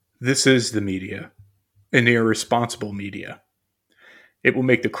This is the media, an irresponsible media. It will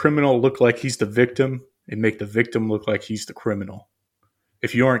make the criminal look like he's the victim and make the victim look like he's the criminal.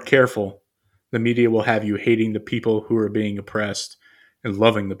 If you aren't careful, the media will have you hating the people who are being oppressed and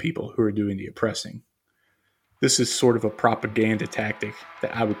loving the people who are doing the oppressing. This is sort of a propaganda tactic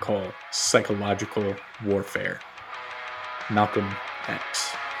that I would call psychological warfare. Malcolm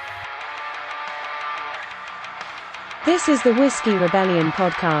X. This is the Whiskey Rebellion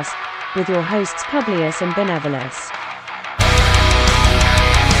podcast, with your hosts Publius and Benevolus.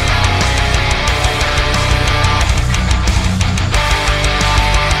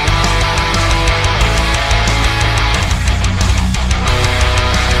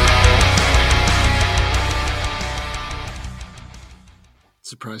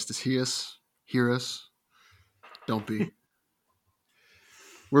 Surprised to hear us. Don't be.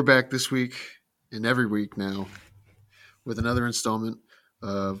 We're back this week and every week now with another installment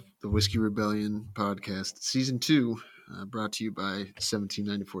of the Whiskey Rebellion podcast, Season 2, brought to you by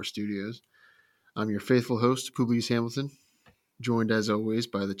 1794 Studios. I'm your faithful host, Publius Hamilton, joined as always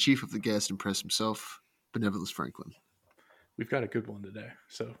by the chief of the Gaston Press himself, Benevolus Franklin. We've got a good one today,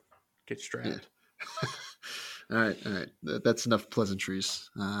 so get strapped. Yeah. All right. That's enough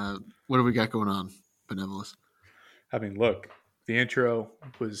pleasantries. What do we got going on, Benevolus? I mean, look, the intro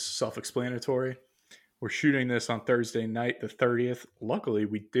was self-explanatory. We're shooting this on Thursday night, the 30th. Luckily,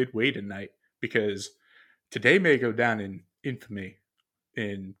 we did wait a night because today may go down in infamy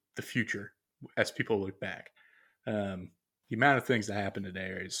in the future as people look back. The amount of things that happened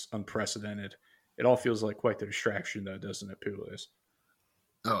today is unprecedented. It all feels like quite the distraction, though, doesn't it, Publius?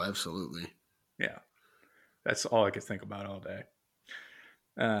 Oh, absolutely. Yeah. That's all I could think about all day.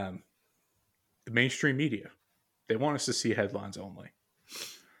 The mainstream media, they want us to see headlines only.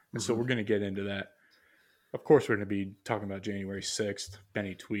 And so we're going to get into that. Of course, we're going to be talking about January 6th.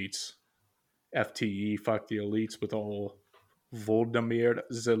 Benny tweets, FTE, fuck the elites with all Volodymyr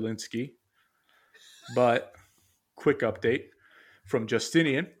Zelensky. But quick update from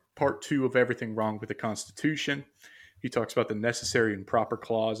Justinian, part 2 of Everything Wrong with the Constitution. He talks about the necessary and proper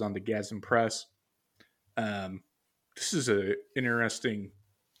clause on the Gaston Press. This is an interesting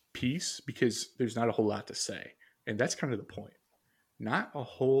piece because there's not a whole lot to say. And that's kind of the point. Not a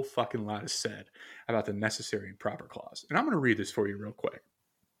whole fucking lot is said about the necessary and proper clause. And I'm going to read this for you real quick.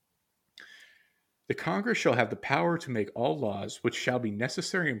 The Congress shall have the power to make all laws which shall be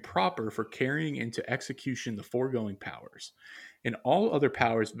necessary and proper for carrying into execution the foregoing powers, and all other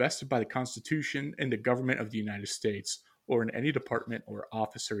powers vested by the Constitution and the government of the United States, or in any department or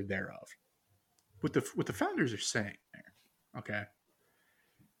officer thereof. What the founders are saying there, okay,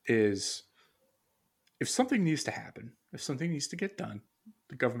 is if something needs to happen, if something needs to get done,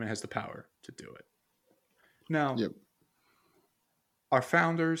 the government has the power to do it. Now, Our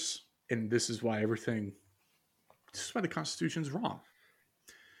founders, and this is why the Constitution's wrong.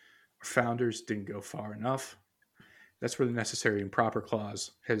 Our founders didn't go far enough. That's where the necessary and proper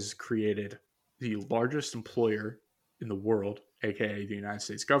clause has created the largest employer in the world, aka the United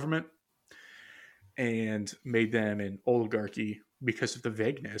States government, and made them an oligarchy because of the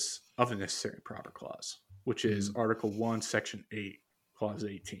vagueness of the necessary and proper clause, which is Article 1, Section 8, Clause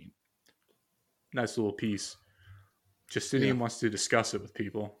 18. Nice little piece. Justinian wants to discuss it with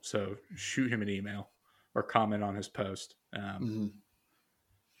people, so shoot him an email or comment on his post. I don't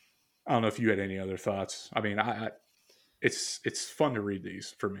know if you had any other thoughts. I mean, it's fun to read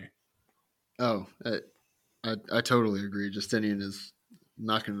these for me. Oh, I totally agree. Justinian is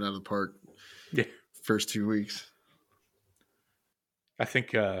knocking it out of the park. Yeah. First 2 weeks. I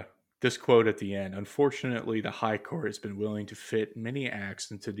think this quote at the end, unfortunately, the High Court has been willing to fit many acts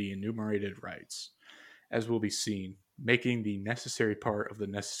into the enumerated rights, as will be seen, making the necessary part of the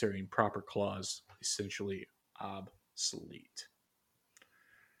necessary and proper clause essentially obsolete.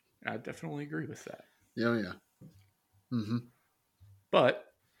 And I definitely agree with that. Yeah. Mm-hmm. But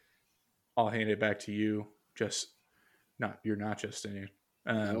I'll hand it back to you. You're not Justinian.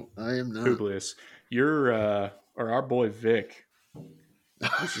 No, I am not. Publius, or our boy Vic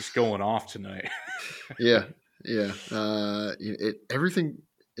is just going off tonight. Yeah. Everything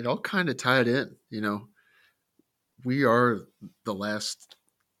all kind of tied in. We are the last.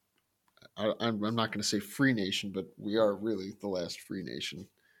 I'm not going to say free nation, but we are really the last free nation,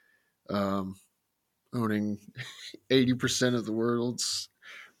 owning 80% of the world's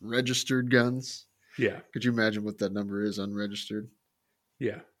registered guns. Yeah. Could you imagine what that number is unregistered?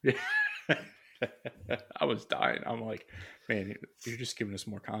 Yeah. I was dying. I'm like, man, you're just giving us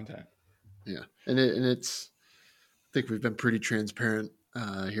more content. Yeah. And it's, I think we've been pretty transparent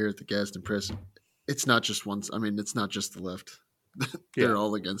here at the Gaston Press. It's not just it's not just the left. they're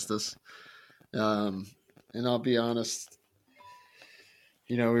all against us. And I'll be honest,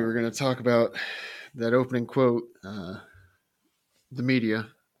 we were going to talk about that opening quote, the media,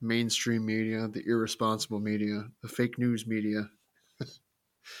 mainstream media, the irresponsible media, the fake news media.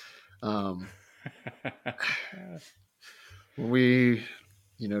 When we,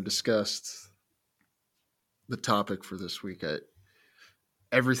 discussed the topic for this week,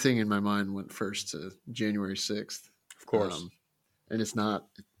 everything in my mind went first to January 6th. Of course. And it's not,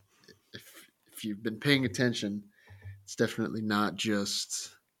 if you've been paying attention, it's definitely not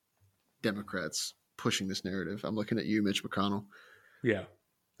just Democrats pushing this narrative. I'm looking at you, Mitch McConnell. Yeah.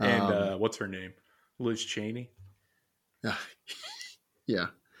 And what's her name? Liz Cheney? Yeah.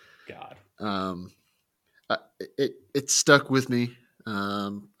 God. It stuck with me.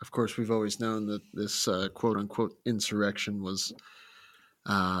 Of course, we've always known that this quote unquote insurrection was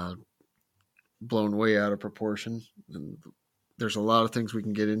blown way out of proportion. And there's a lot of things we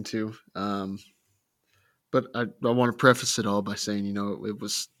can get into. But I want to preface it all by saying, it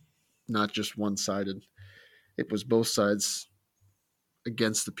was not just one-sided. It was both sides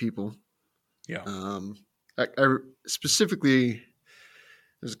against the people. Yeah. I specifically,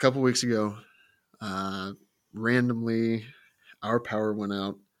 there's a couple weeks ago, randomly our power went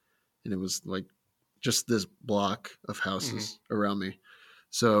out, and it was like just this block of houses around me.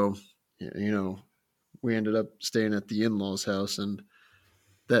 So, we ended up staying at the in-laws' house, and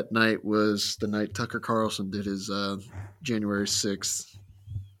that night was the night Tucker Carlson did his January 6th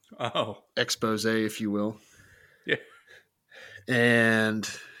expose, if you will. Yeah. And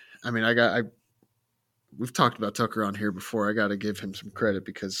I mean, we've talked about Tucker on here before. I got to give him some credit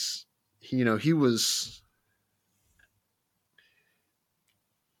because he was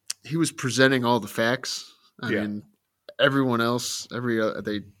presenting all the facts. I mean, everyone else,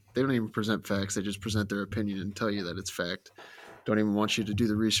 they don't even present facts. They just present their opinion and tell you that it's fact. Don't even want you to do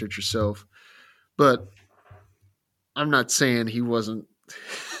the research yourself. But I'm not saying he wasn't.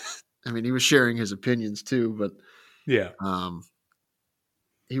 I mean, he was sharing his opinions too, but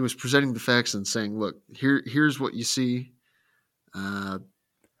he was presenting the facts and saying, "Look, here's what you see.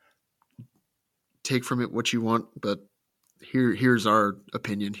 Take from it what you want, but here's our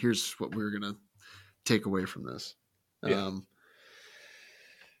opinion. Here's what we're gonna take away from this."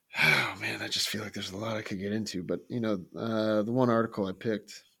 Oh man, I just feel like there's a lot I could get into, but the one article I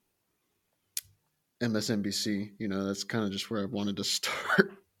picked, MSNBC, that's kind of just where I wanted to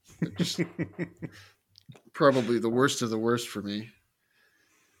start. Just probably the worst of the worst for me.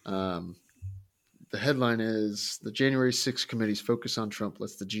 The headline is the January 6th committee's focus on Trump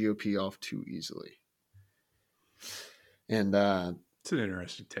lets the GOP off too easily. And it's an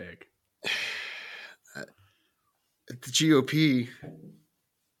interesting take. The GOP,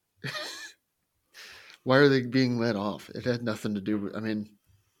 why are they being let off? It had nothing to do with, I mean,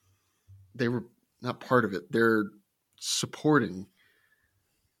 they were not part of it. They're supporting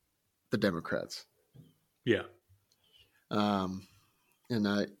the Democrats. Yeah. And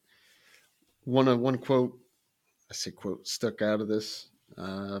one quote, I say quote, stuck out of this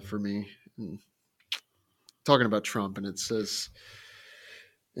for me. And talking about Trump, and it says,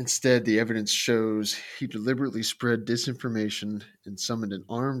 instead, the evidence shows he deliberately spread disinformation and summoned an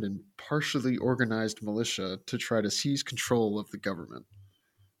armed and partially organized militia to try to seize control of the government.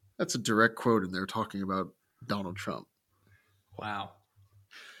 That's a direct quote, and they're talking about Donald Trump. Wow.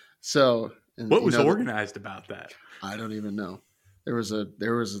 So, what was organized about that? I don't even know. There was a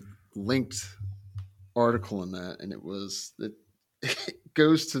linked article in that, and it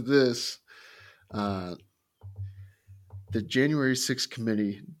goes to this. The January 6th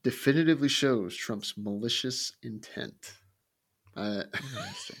committee definitively shows Trump's malicious intent. I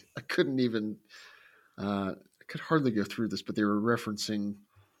couldn't even, I could hardly go through this, but they were referencing,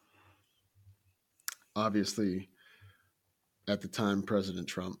 obviously, at the time, President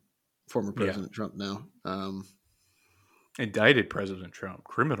Trump, former President Trump now. Indicted President Trump,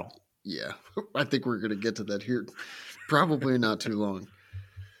 criminal. Yeah, I think we're going to get to that here. Probably not too long.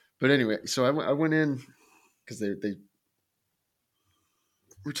 But anyway, so I went in because they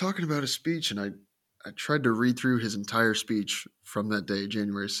were talking about his speech, and I tried to read through his entire speech from that day,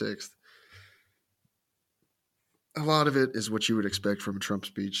 January 6th. A lot of it is what you would expect from a Trump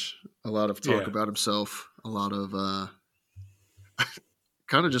speech. A lot of talk about himself. A lot of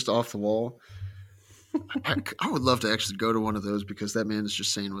kind of just off the wall. I would love to actually go to one of those because that man is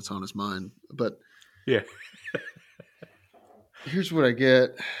just saying what's on his mind. But here's what I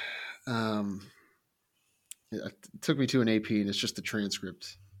get. It took me to an AP, and it's just the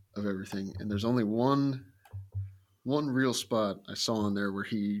transcript of everything. And there's only one real spot I saw in there where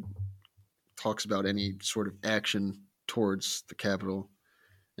he talks about any sort of action towards the Capitol.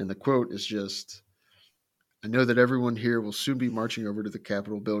 And the quote is just, "I know that everyone here will soon be marching over to the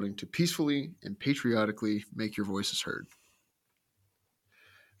Capitol building to peacefully and patriotically make your voices heard."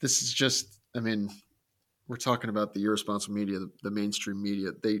 This is just, I mean, we're talking about the irresponsible media, the mainstream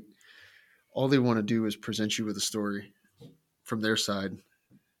media. All they want to do is present you with a story from their side.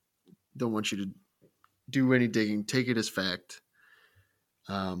 Don't want you to do any digging, take it as fact.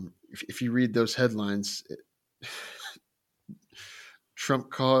 If you read those headlines, Trump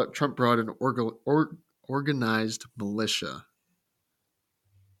brought an organized militia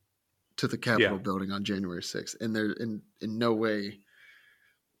to the Capitol building on January 6th, and there in no way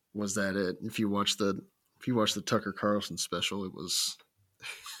was that it. If you watch the Tucker Carlson special, it was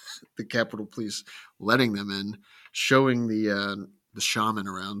the Capitol Police letting them in, showing the shaman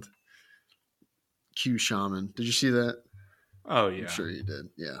around. Q shaman. Did you see that? Oh yeah, I'm sure you did.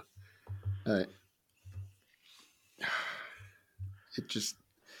 Yeah. It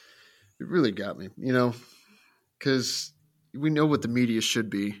really got me, because we know what the media should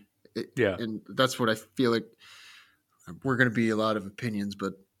be. And that's what I feel like. We're going to be a lot of opinions,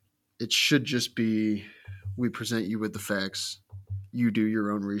 but it should just be, we present you with the facts. You do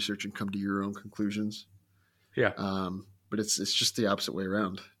your own research and come to your own conclusions. Yeah. But it's just the opposite way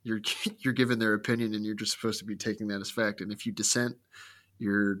around. You're given their opinion, and you're just supposed to be taking that as fact. And if you dissent,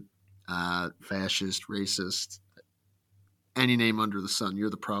 you're fascist, racist, any name under the sun. You're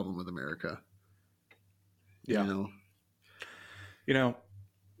the problem with America. Yeah.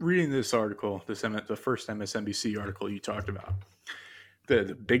 Reading this article, the first MSNBC article you talked about,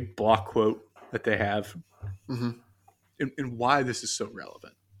 the big block quote that they have, and why this is so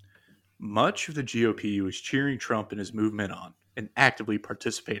relevant. Much of the GOP was cheering Trump and his movement on and actively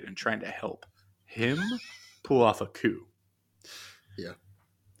participated in trying to help him pull off a coup. Yeah.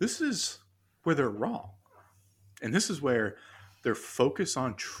 This is where they're wrong. And this is where their focus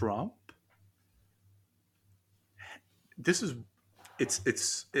on Trump, it's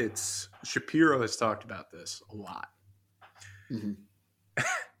Shapiro has talked about this a lot.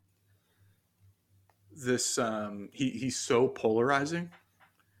 He's so polarizing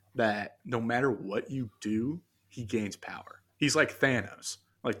that no matter what you do, he gains power. He's like Thanos.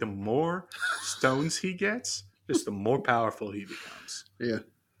 Like, the more stones he gets, just the more powerful he becomes. Yeah.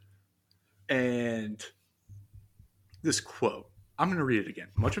 And this quote, I'm going to read it again.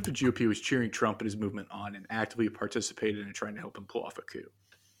 Much of the GOP was cheering Trump and his movement on and actively participated in trying to help him pull off a coup.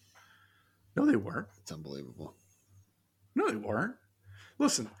 No, they weren't. It's unbelievable. No, they weren't.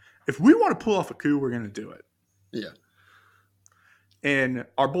 Listen, if we want to pull off a coup, we're going to do it. Yeah. And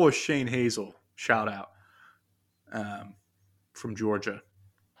our boy Shane Hazel, shout out, from Georgia.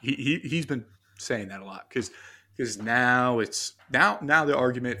 He's been saying that a lot because now the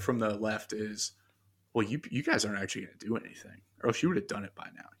argument from the left is, well, you guys aren't actually going to do anything, or else you would have done it by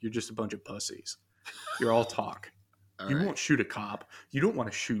now. You're just a bunch of pussies. You're all talk. You won't shoot a cop. You don't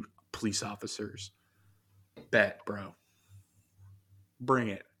want to shoot police officers. Bet, bro. Bring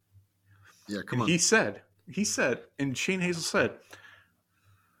it. Yeah, come on. He said, and Shane Hazel said,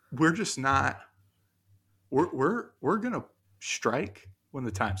 we're just not. We're gonna strike when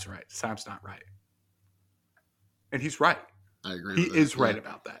the time's right. The time's not right, and he's right. I agree. He is right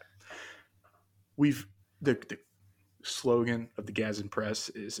about that. The slogan of the Gazin Press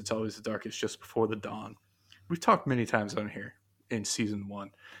is, "It's always the darkest just before the dawn." We've talked many times on here in season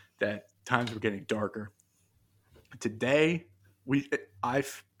 1 that times were getting darker. Today, I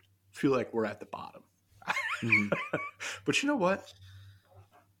feel like we're at the bottom. But you know what?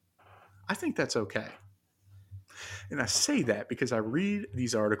 I think that's okay. And I say that because I read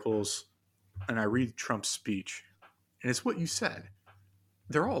these articles and I read Trump's speech, and it's what you said.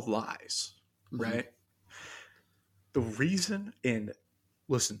 They're all lies, right? The reason, and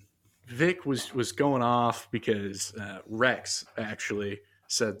listen, Vic was going off because Rex actually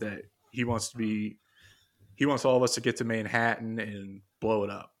said that he wants all of us to get to Manhattan and blow it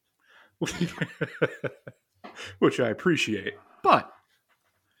up, which I appreciate. But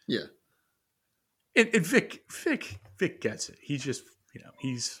yeah, and Vic gets it. He's just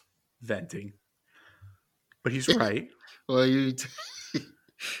he's venting, but he's right. Well, he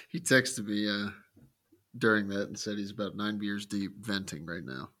texted me during that and said he's about 9 beers deep venting right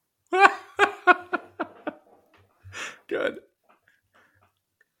now. Good.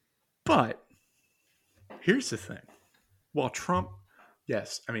 But here's the thing. While Trump,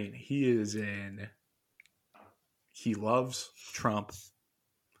 yes, I mean, he loves Trump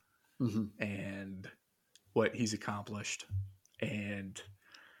and what he's accomplished. And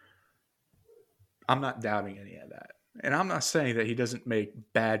I'm not doubting any of that. And I'm not saying that he doesn't make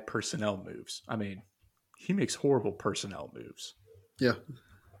bad personnel moves. I mean, he makes horrible personnel moves. Yeah.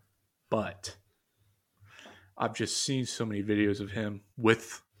 But I've just seen so many videos of him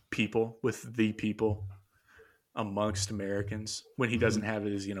with the people amongst Americans when he doesn't have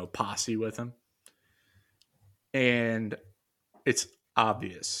his, posse with him. And it's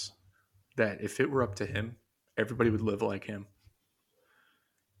obvious that if it were up to him, everybody would live like him.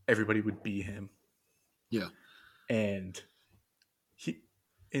 Everybody would be him. Yeah. And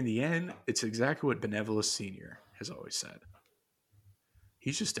in the end, it's exactly what Benevolus Sr. has always said.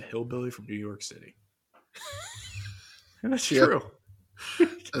 He's just a hillbilly from New York City. And that's true.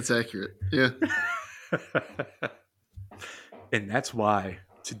 That's accurate. Yeah. And that's why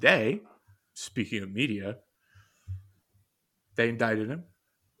today, speaking of media, they indicted him.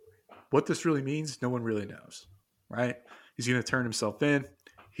 What this really means, no one really knows, right? He's going to turn himself in.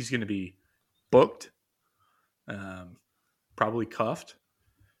 He's going to be booked, probably cuffed,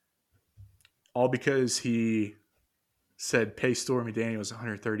 all because he said pay Stormy Daniels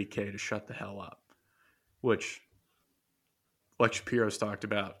 $130K to shut the hell up, which, like Shapiro's talked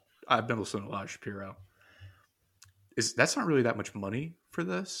about, I've been listening to a lot of Shapiro, that's not really that much money for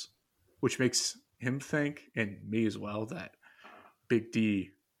this, which makes him think, and me as well, that Big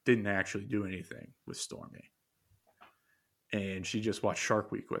D didn't actually do anything with Stormy. And she just watched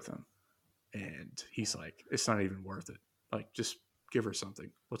Shark Week with him. And he's like, it's not even worth it. Like, just give her something.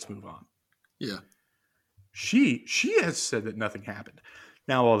 Let's move on. Yeah. She has said that nothing happened.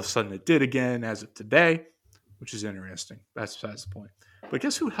 Now, all of a sudden, it did again as of today, which is interesting. That's besides the point. But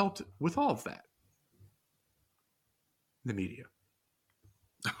guess who helped with all of that? The media.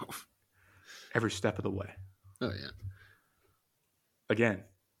 Every step of the way. Oh, yeah. Again,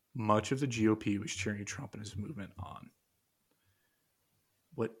 much of the GOP was cheering Trump and his movement on.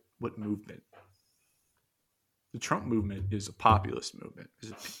 What movement? The Trump movement is a populist movement,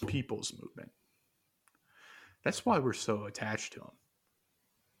 is a people's movement. That's why we're so attached to him.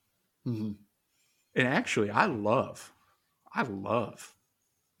 Mm-hmm. And actually, I love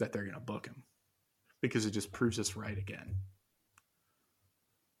that they're going to book him because it just proves us right again.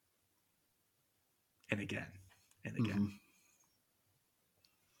 And again. And again. Mm-hmm.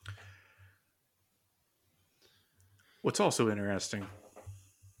 What's also interesting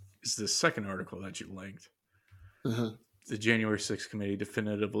is the second article that you linked. Uh-huh. The January 6th committee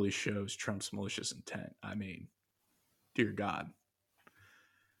definitively shows Trump's malicious intent. I mean, dear God.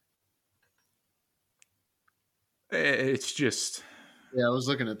 It's just... Yeah, I was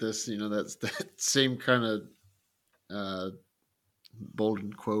looking at this, that's that same kind of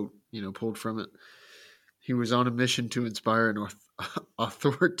bolden quote, pulled from it. He was on a mission to inspire an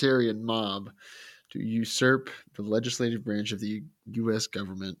authoritarian mob to usurp the legislative branch of the U.S.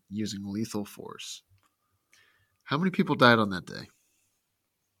 government using lethal force. How many people died on that day?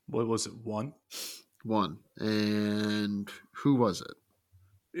 What was it, one? One. And who was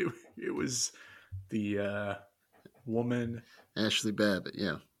it? It was the woman. Ashley Babbitt,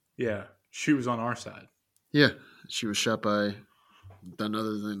 yeah. Yeah, she was on our side. Yeah, she was shot by none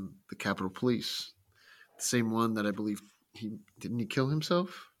other than the Capitol Police. The same one that I believe didn't he kill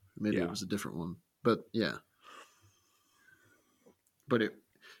himself? Maybe it was a different one. But yeah. But it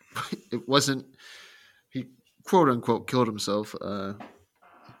wasn't, he quote unquote killed himself.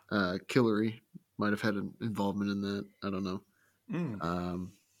 Killary might have had an involvement in that. I don't know.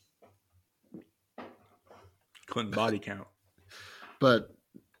 Clinton body count. But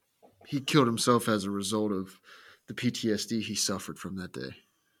he killed himself as a result of the PTSD he suffered from that day.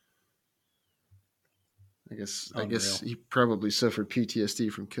 I guess he probably suffered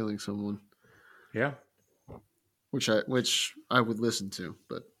PTSD from killing someone. Yeah. Which I would listen to,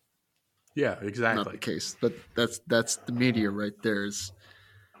 but yeah, exactly. Not the case. But that's the media right there. Is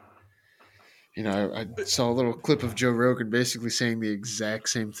I saw a little clip of Joe Rogan basically saying the exact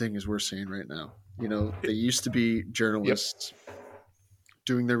same thing as we're saying right now. They used to be journalists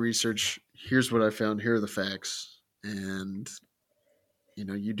doing their research. Here's what I found. Here are the facts, and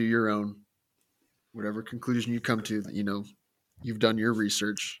you do your own. Whatever conclusion you come to, you've done your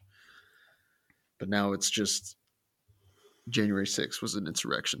research. But now it's just January 6th was an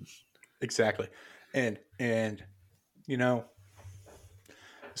insurrection. Exactly. And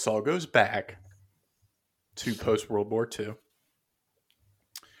this all goes back to post-World War II.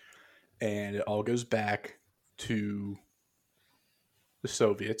 And it all goes back to the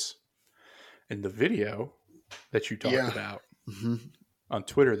Soviets. And the video that you talked about on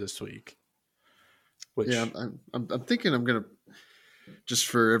Twitter this week. Which, I'm thinking I'm going to, just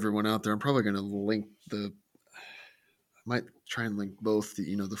for everyone out there, I'm probably going to link I might try and link both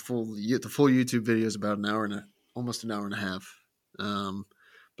the full YouTube video is about almost an hour and a half.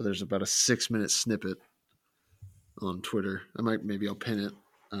 But there's about a 6-minute snippet on Twitter. I'll pin it.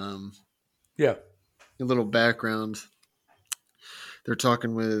 Yeah. A little background. They're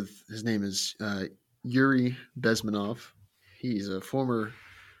talking with, his name is Yuri Bezmenov. He's a former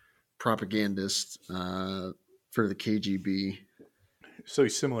propagandist for the KGB. So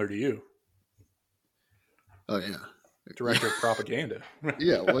he's similar to you, Oh yeah, director of propaganda.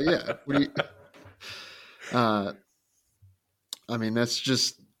 yeah. Well, yeah. What do you? I mean, that's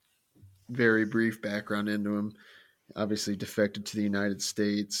just very brief background into him. Obviously, defected to the United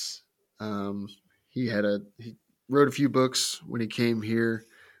States. He wrote a few books when he came here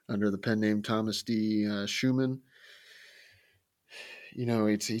under the pen name Thomas D. Schumann.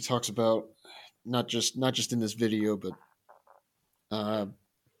 He talks about not just in this video, but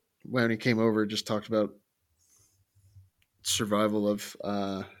when he came over, just talked about survival of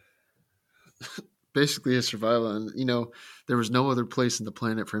basically his survival, and there was no other place in the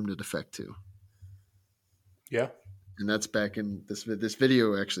planet for him to defect to. Yeah. And that's back in this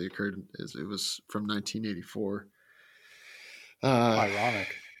video actually occurred. It was from 1984.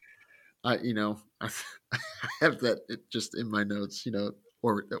 Ironic. I have that just in my notes.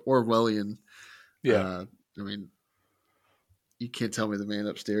 Or Orwellian. Yeah. I mean, you can't tell me the man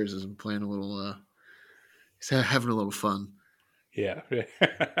upstairs isn't playing a little. He's having a little fun. Yeah.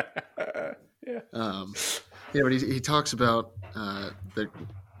 Yeah. But he talks about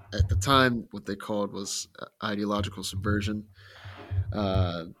at the time what they called was ideological subversion.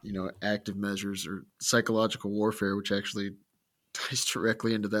 Active measures or psychological warfare, which actually ties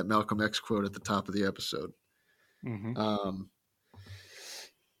directly into that Malcolm X quote at the top of the episode. Mm-hmm.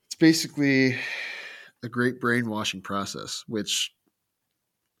 It's basically a great brainwashing process, which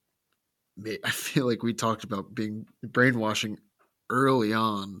I feel like we talked about being brainwashing early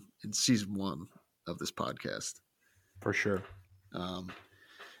on in season 1 of this podcast. For sure.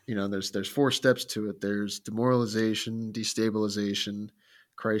 There's 4 steps to it. There's demoralization, destabilization,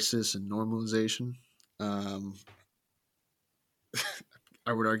 crisis, and normalization.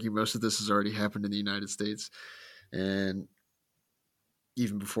 I would argue most of this has already happened in the United States, and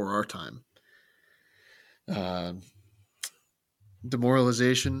even before our time.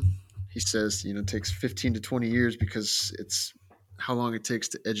 Demoralization, he says, takes 15 to 20 years because it's how long it takes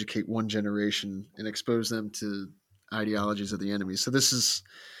to educate one generation and expose them to ideologies of the enemy. So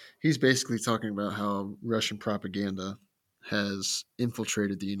he's basically talking about how Russian propaganda has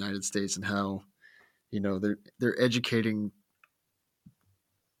infiltrated the United States and how, they're educating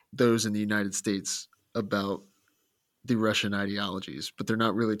those in the United States about the Russian ideologies, but they're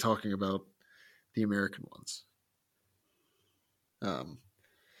not really talking about the American ones.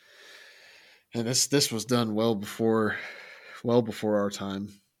 And this was done well before our time,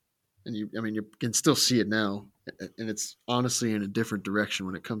 and you can still see it now, and it's honestly in a different direction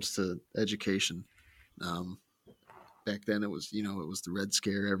when it comes to education. Back then, it was the Red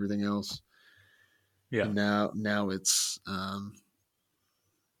Scare, everything else. Yeah. And now it's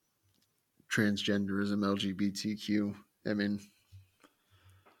transgenderism, LGBTQ. I mean,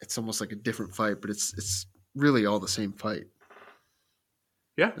 it's almost like a different fight, but it's really all the same fight.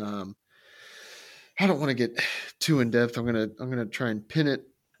 Yeah. I don't want to get too in depth. I'm gonna try and pin it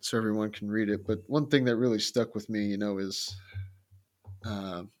so everyone can read it. But one thing that really stuck with me, is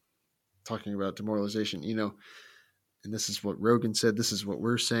talking about demoralization. And this is what Rogan said. This is what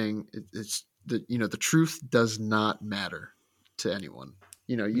we're saying. It's that the truth does not matter to anyone.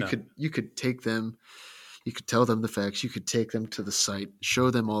 You could take them, you could tell them the facts, you could take them to the site,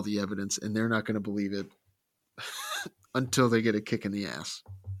 show them all the evidence, and they're not going to believe it until they get a kick in the ass.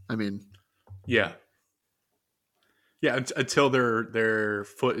 I mean, yeah. Until their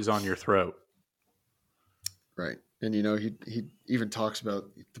foot is on your throat. Right. And he even talks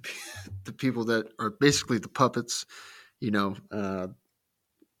about the people that are basically the puppets.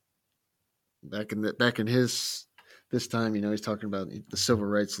 Back in his this time, he's talking about the civil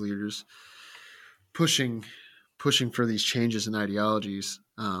rights leaders pushing for these changes in ideologies.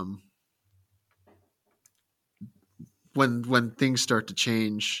 When things start to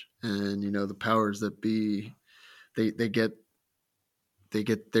change, and the powers that be, they get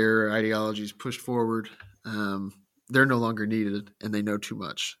their ideologies pushed forward. They're no longer needed, and they know too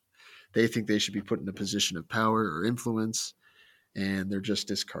much. They think they should be put in a position of power or influence, and they're just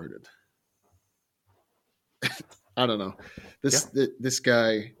discarded. I don't know. This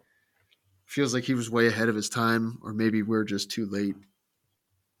guy feels like he was way ahead of his time, or maybe we're just too late.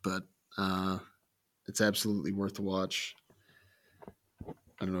 But it's absolutely worth a watch.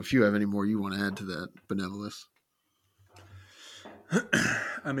 I don't know if you have any more you want to add to that, Benevolus.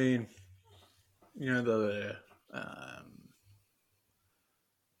 I mean,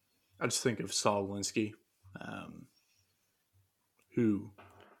 I just think of Saul Alinsky. who,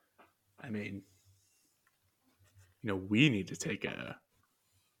 I mean, we need to take a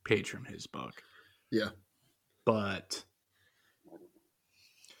page from his book. Yeah. But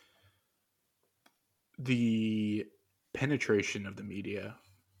the penetration of the media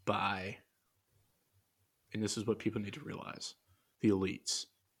by, and this is what people need to realize, the elites,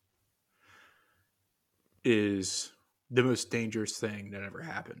 is the most dangerous thing that ever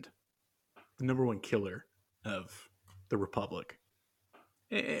happened. The number one killer of the Republic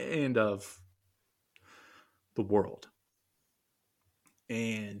and of the world.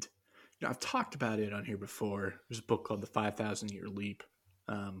 And I've talked about it on here before. There's a book called The 5,000 Year Leap.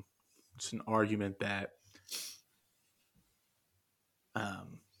 It's an argument that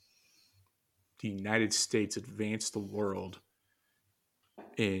the United States advanced the world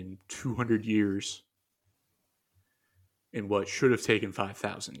in 200 years in what should have taken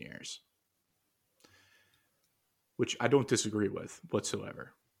 5,000 years, which I don't disagree with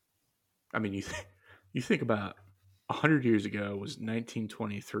whatsoever. I mean, you think about 100 years ago was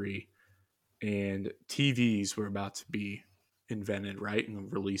 1923, and TVs were about to be invented, right,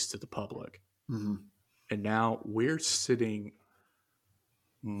 and released to the public. Mm-hmm. And now we're sitting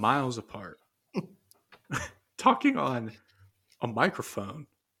miles apart, talking on a microphone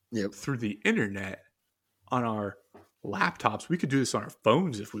through the internet on our laptops. We could do this on our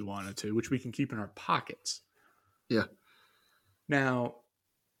phones if we wanted to, which we can keep in our pockets. Yeah. Now,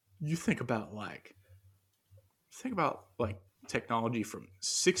 you think about technology from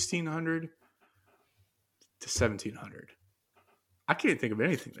 1600 to 1700. I can't think of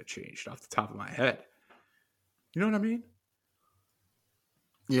anything that changed off the top of my head. You know what I mean?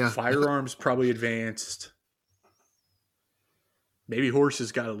 Yeah. Firearms probably advanced. Maybe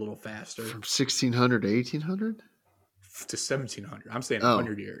horses got a little faster. From 1600 to 1800? To 1700. I'm saying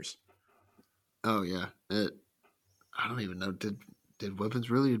 100 years. Oh, yeah. I don't even know. Did weapons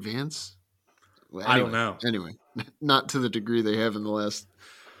really advance? Well, anyway, I don't know. Anyway, not to the degree they have in the last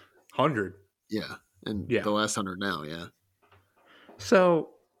 100. Yeah. And the last 100 now, yeah. So,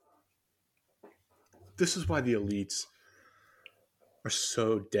 this is why the elites are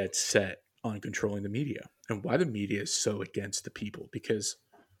so dead set on controlling the media, and why the media is so against the people. Because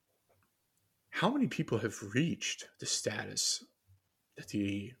how many people have reached the status that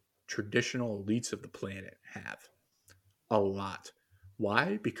the traditional elites of the planet have? A lot.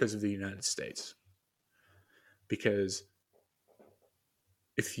 Why? Because of the United States. Because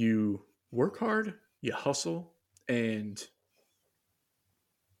if you work hard, you hustle, and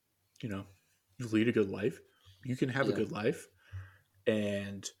you lead a good life, you can have a good life,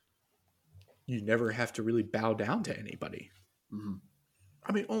 and you never have to really bow down to anybody. Mm-hmm.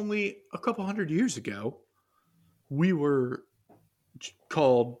 I mean, only a couple hundred years ago, we were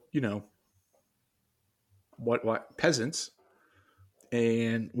called, what peasants,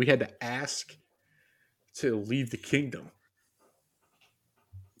 and we had to ask to leave the kingdom.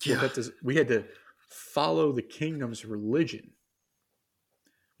 Yeah. We had to follow the kingdom's religion.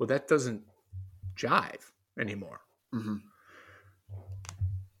 Well, that doesn't jive anymore. Mm-hmm.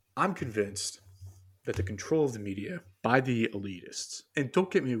 I'm convinced that the control of the media by the elitists, and don't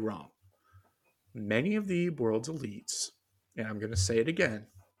get me wrong, many of the world's elites, and I'm going to say it again,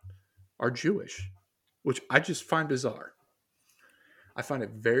 are Jewish, which I just find bizarre. I find it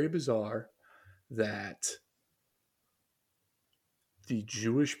very bizarre that the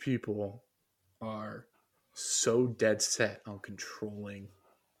Jewish people are so dead set on controlling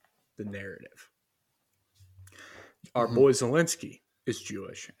the narrative. Our boy Zelensky is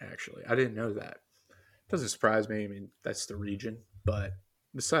Jewish, actually. I didn't know that. Doesn't surprise me. I mean, that's the region. But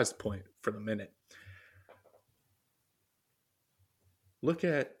besides the point for the minute, look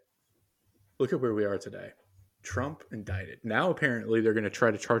at where we are today. Trump indicted. Now apparently they're going to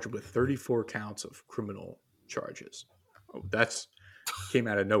try to charge him with 34 counts of criminal charges. Oh, that's came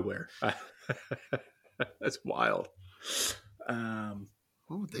out of nowhere. That's wild.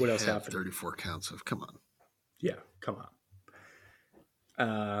 What else happened? 34 counts of. Come on. Yeah, come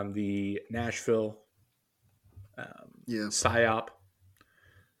on. The Nashville PSYOP,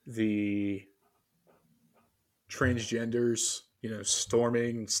 the transgenders,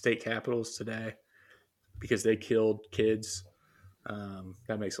 storming state capitals today because they killed kids.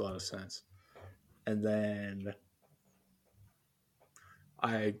 That makes a lot of sense. And then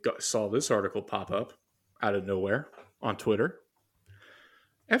I saw this article pop up out of nowhere on Twitter.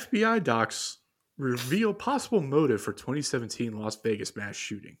 FBI docs reveal possible motive for 2017 Las Vegas mass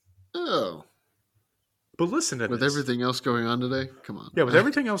shooting. Oh. But listen to this. With everything else going on today? Come on. Yeah, with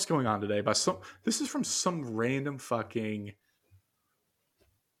everything else going on today, this is from some random fucking...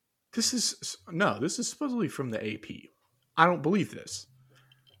 This is supposedly from the AP. I don't believe this.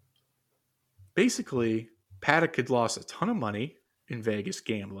 Basically, Paddock had lost a ton of money in Vegas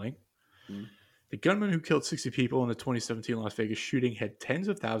gambling. Mm. The gunman who killed 60 people in the 2017 Las Vegas shooting had lost tens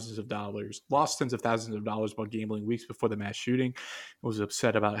of thousands of dollars while gambling weeks before the mass shooting, and was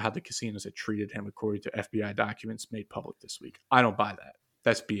upset about how the casinos had treated him, according to FBI documents made public this week. I don't buy that.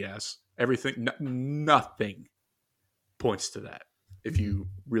 That's BS. Nothing points to that. If you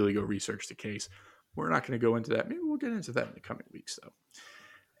really go research the case, we're not going to go into that. Maybe we'll get into that in the coming weeks, though.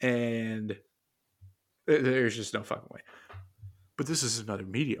 And there's just no fucking way. But this is another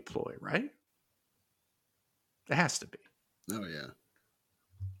media ploy, right? It has to be. Oh yeah.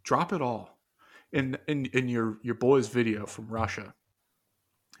 Drop it all. In your boy's video from Russia,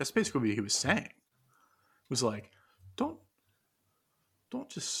 that's basically what he was saying. It was like, don't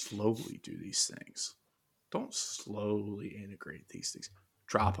just slowly do these things. Don't slowly integrate these things.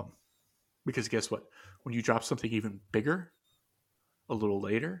 Drop them. Because guess what? When you drop something even bigger a little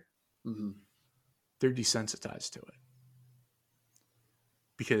later, Mm-hmm. they're desensitized to it.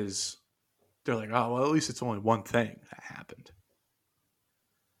 Because they're like, oh, well, at least it's only one thing that happened.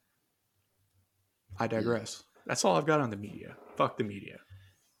 I digress. Yeah. That's all I've got on the media. Fuck the media.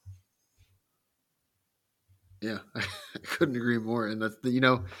 Yeah, I couldn't agree more. And that's at the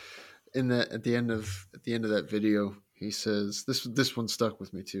end of that video, he says this one stuck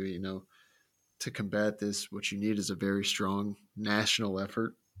with me too. To combat this, what you need is a very strong national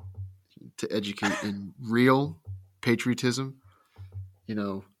effort to educate in real patriotism.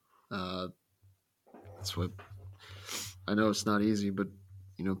 That's what I know. It's not easy, but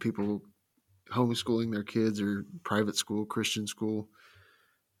people homeschooling their kids or private school, Christian school.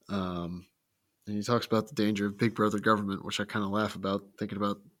 And he talks about the danger of Big Brother government, which I kind of laugh about, thinking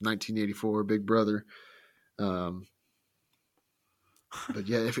about 1984, Big Brother. But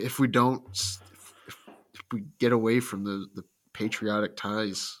yeah, if we don't, if we get away from the patriotic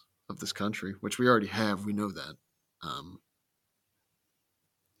ties of this country, which we already have, we know that.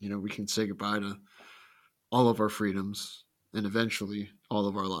 We can say goodbye to all of our freedoms and eventually all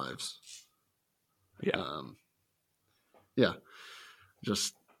of our lives. Yeah. Yeah.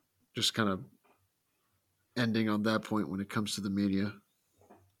 Just kind of ending on that point when it comes to the media.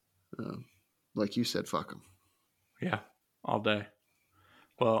 Like you said, fuck them. Yeah, all day.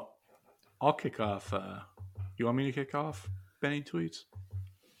 Well, I'll kick off. You want me to kick off Benny tweets?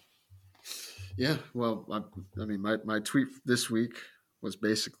 Yeah, well, I mean, my tweet this week was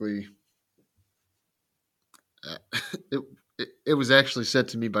basically it was actually said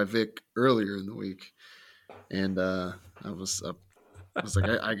to me by Vic earlier in the week, and I was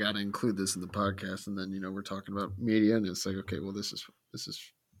like, I got to include this in the podcast, and then we're talking about media, and it's like, okay, well, this is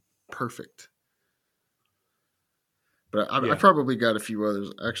perfect. But I probably got a few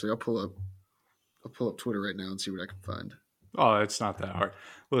others. Actually, I'll pull up Twitter right now and see what I can find. Oh, it's not that hard.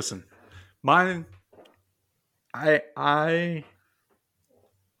 Listen, mine. I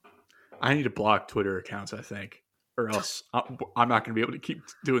need to block Twitter accounts, I think, or else I'm not going to be able to keep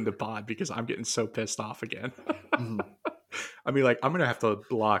doing the pod because I'm getting so pissed off again. Mm-hmm. I mean, like, I'm going to have to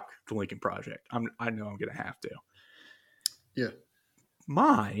block the Lincoln Project. I know I'm going to have to. Yeah.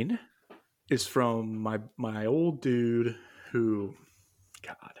 Mine is from my old dude who,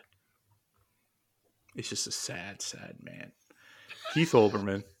 God, it's just a sad, sad man. Keith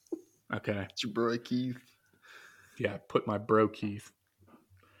Olbermann. Okay. It's your bro, Keith. Yeah, put my bro, Keith.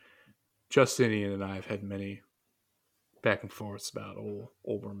 Justinian and I have had many back and forths about old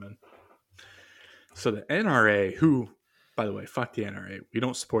Olbermann. So the NRA, who, by the way, fuck the NRA. We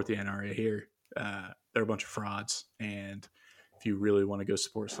don't support the NRA here. They're a bunch of frauds. And if you really want to go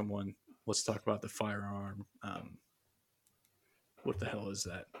support someone, let's talk about the firearm. What the hell is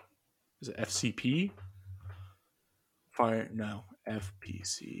that? Is it FCP? No,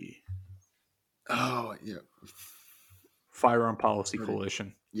 FPC. Oh, yeah. Firearm Policy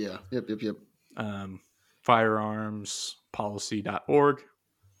Coalition. Yeah. Yep. Firearmspolicy.org.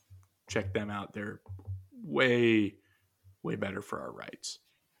 Check them out. They're way, way better for our rights.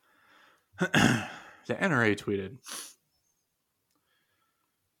 The NRA tweeted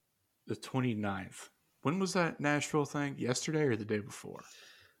the 29th. When was that Nashville thing? Yesterday or the day before?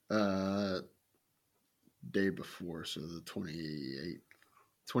 Day before, so the 28th.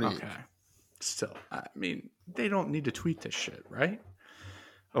 28th. Okay. Still, I mean, they don't need to tweet this shit, right?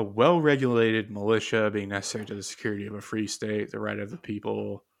 A well-regulated militia being necessary to the security of a free state, the right of the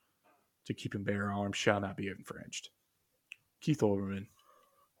people to keep and bear arms shall not be infringed. Keith Olbermann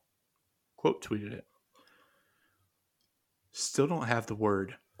quote tweeted it. Still don't have the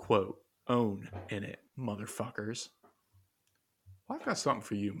word, quote, own in it, motherfuckers. Well, I've got something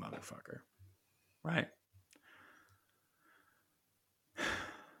for you, motherfucker. Right?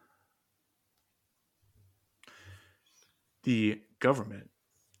 The government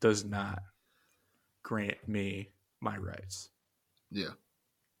does not grant me my rights. Yeah.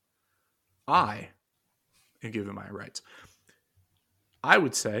 I am given my rights. I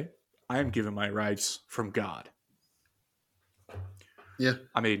would say I am given my rights from God. Yeah.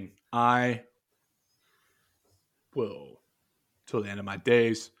 I mean, I will, till the end of my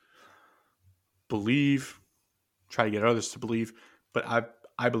days, believe, try to get others to believe, but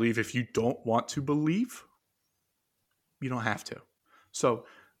I believe if you don't want to believe, you don't have to. So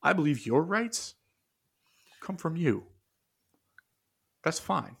I believe your rights come from you. That's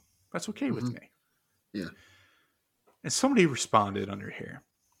fine. That's okay with me. Yeah. And somebody responded under here.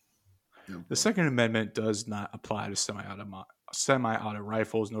 Yeah. The Second Amendment does not apply to semi-auto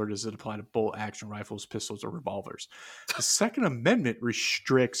rifles, nor does it apply to bolt-action rifles, pistols, or revolvers. The Second Amendment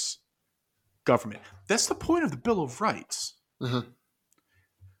restricts government. That's the point of the Bill of Rights. Uh-huh.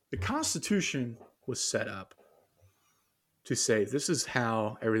 The Constitution was set up to say this is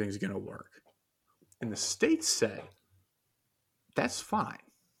how everything's going to work. And the states say, that's fine.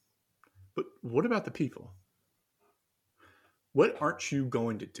 But what about the people? What aren't you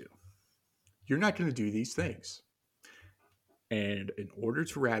going to do? You're not going to do these things. And in order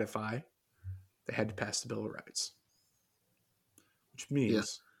to ratify, they had to pass the Bill of Rights. Which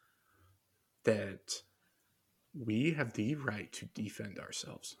means that we have the right to defend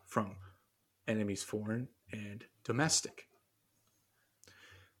ourselves from enemies foreign and domestic.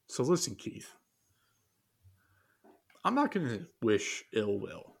 So listen, Keith. I'm not going to wish ill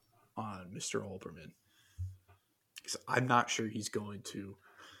will on Mr. Olbermann. Because I'm not sure he's going to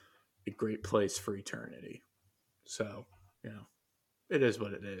a great place for eternity. So, it is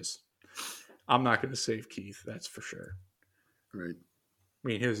what it is. I'm not going to save Keith, that's for sure. Right. I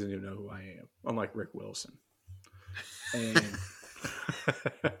mean, he doesn't even know who I am, unlike Rick Wilson. And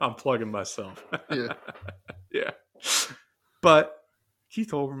I'm plugging myself. Yeah. Yeah. But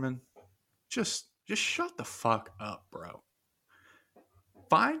Keith Olbermann, just shut the fuck up, bro.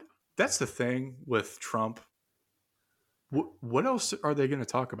 Fine. That's the thing with Trump. What else are they going to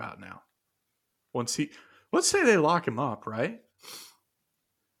talk about now? Let's say they lock him up, right?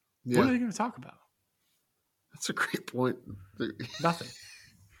 Yeah. What are they going to talk about? That's a great point. Nothing.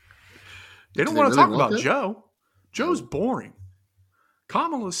 They don't Do they want to really talk want about that? Joe. Joe's boring.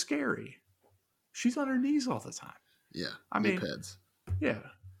 Kamala's scary. She's on her knees all the time. Yeah. I knee mean, pads. yeah.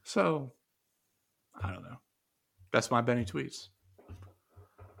 So, I don't know. That's my Benny tweets.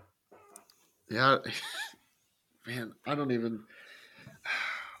 Yeah. Man, I don't even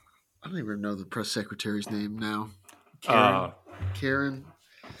know the press secretary's name now. Karen.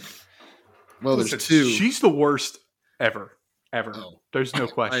 Well, Listen, there's two. She's the worst ever. Oh. There's no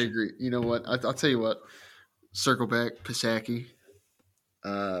question. I agree. You know what? I'll tell you what. Circle back, Psaki.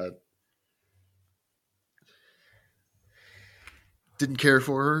 Didn't care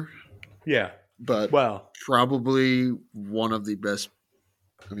for her. Yeah. But probably one of the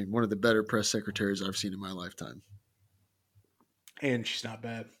better press secretaries I've seen in my lifetime. And she's not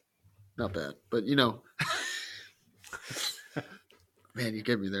bad. Not bad. But, man, you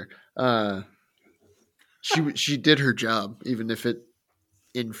get me there. She did her job, even if it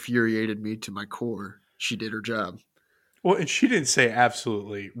infuriated me to my core. She did her job. Well, and she didn't say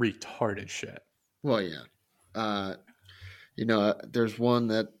absolutely retarded shit. Well, yeah. There's one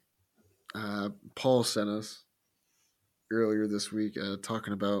that Paul sent us earlier this week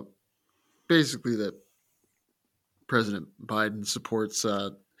talking about basically that President Biden supports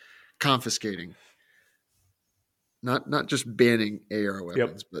confiscating, not just banning AR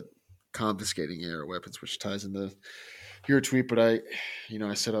weapons, but confiscating AR weapons, which ties into your tweet. But I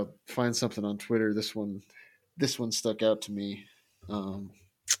said I'll find something on Twitter. This one stuck out to me.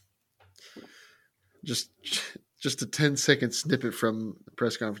 Just a 10-second snippet from the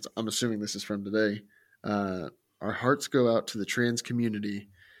press conference. I'm assuming this is from today. Our hearts go out to the trans community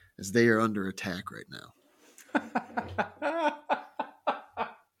as they are under attack right now.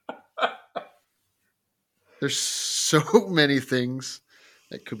 There's so many things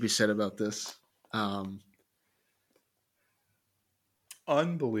that could be said about this.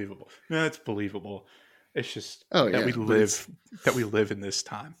 Unbelievable. No, it's believable. It's just we live in this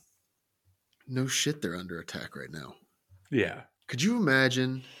time. No shit, they're under attack right now. Yeah. Could you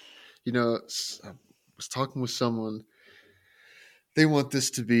imagine? I was talking with someone. They want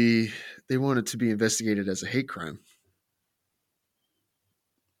it to be investigated as a hate crime.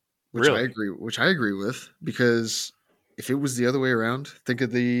 Which Really? I agree with, because if it was the other way around, think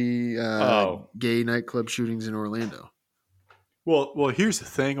of the gay nightclub shootings in Orlando. Well, here's the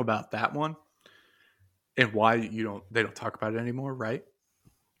thing about that one, and why they don't talk about it anymore, right?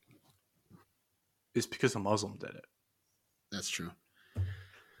 It's because a Muslim did it. That's true.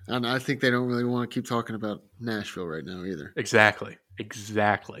 And I think they don't really want to keep talking about Nashville right now either. Exactly.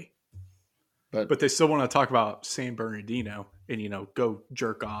 But But they still want to talk about San Bernardino and, go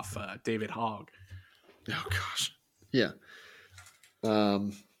jerk off David Hogg. oh gosh, yeah. I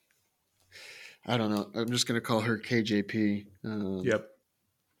don't know. I'm just gonna call her KJP. Yep.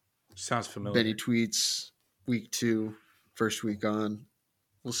 Sounds familiar. Benny tweets week 2, first week on.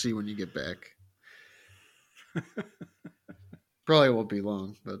 We'll see when you get back. Probably won't be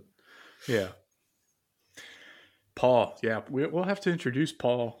long, but Yeah. Paul. Yeah. We'll have to introduce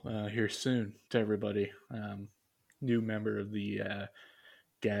Paul here soon to everybody. New member of the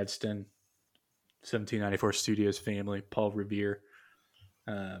Gadsden 1794 Studios family, Paul Revere.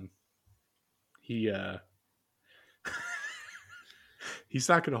 He he's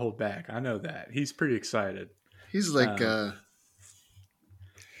not going to hold back. I know that. He's pretty excited. he's like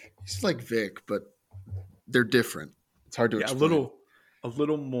Vic, but they're different. It's hard to explain. A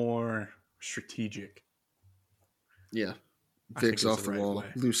little more strategic. Yeah, Vic's off the wall,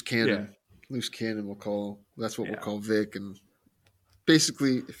 loose cannon. Yeah. Loose cannon. That's what we'll call Vic. And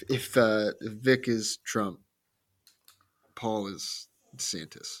basically, if Vic is Trump, Paul is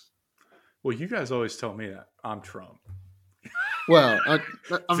DeSantis. Well, you guys always tell me that I'm Trump. Well,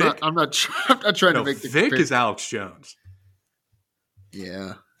 I'm not trying to make the Vic is Alex Jones.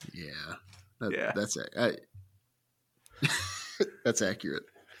 Yeah. That's that's accurate.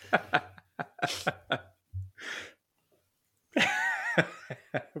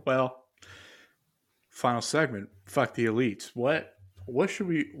 Well, final segment. Fuck the elites. What should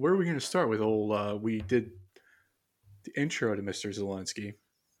we? Where are we going to start with? We did the intro to Mr. Zelensky,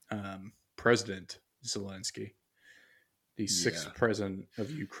 President Zelensky, the sixth president of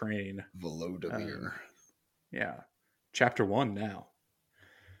Ukraine, Volodymyr. Yeah, chapter 1 now.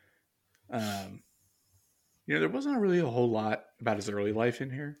 There wasn't really a whole lot about his early life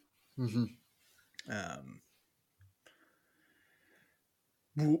in here. Mm-hmm.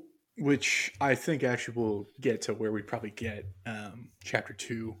 Which I think actually we'll get to where we probably get chapter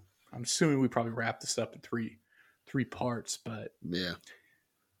 2. I'm assuming we probably wrap this up in three parts, but yeah,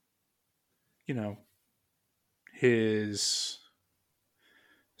 his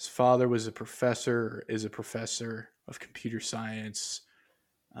father is a professor of computer science.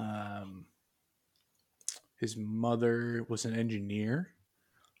 His mother was an engineer.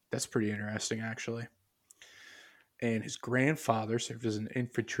 That's pretty interesting, actually. And his grandfather served as an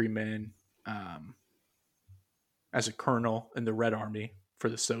infantryman, as a colonel in the Red Army for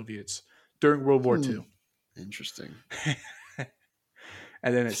the Soviets during World War II. Interesting.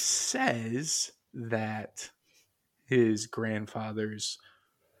 And then it says that his grandfather's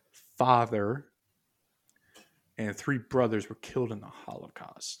father and 3 brothers were killed in the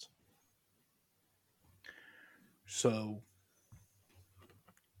Holocaust. So,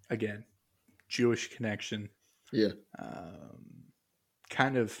 again, Jewish connection. Yeah.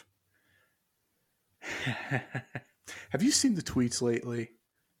 Kind of. Have you seen the tweets lately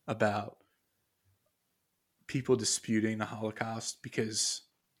about people disputing the Holocaust because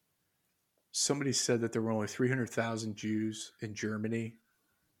somebody said that there were only 300,000 Jews in Germany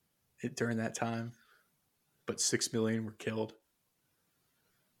during that time, but 6 million were killed?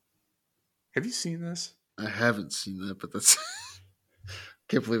 Have you seen this? I haven't seen that, but that's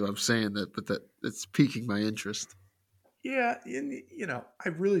can't believe I'm saying that, but it's piquing my interest. Yeah, and I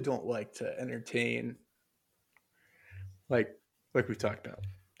really don't like to entertain, like we talked about.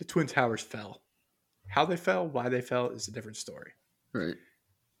 The Twin Towers fell. How they fell, why they fell is a different story. Right.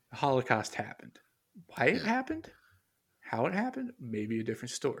 The Holocaust happened. Why it happened, how it happened, maybe a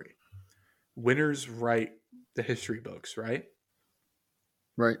different story. Winners write the history books, right?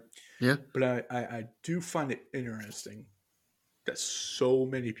 Right. Yeah. But I do find it interesting that so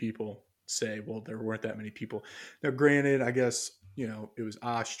many people say, well, there weren't that many people. Now, granted, I guess, it was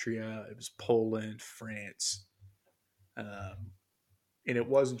Austria, it was Poland, France. And it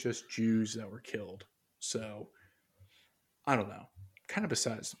wasn't just Jews that were killed. So, I don't know. Kind of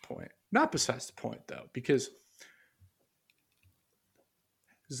besides the point. Not besides the point, though, because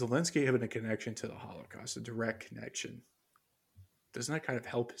Zelensky having a connection to the Holocaust, a direct connection, doesn't that kind of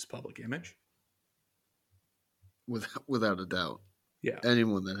help his public image? Without a doubt. Yeah.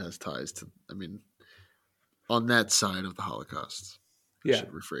 Anyone that has ties to, on that side of the Holocaust. I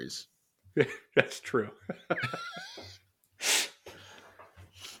should rephrase. That's true.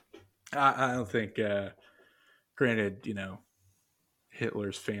 I don't think, granted,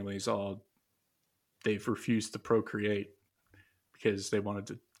 Hitler's family's they've refused to procreate because they wanted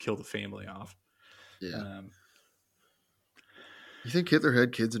to kill the family off. Yeah. You think Hitler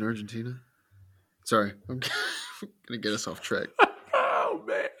had kids in Argentina? Sorry. Gonna get us off track. Oh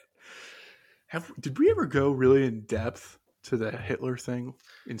man, did we ever go really in depth to the Hitler thing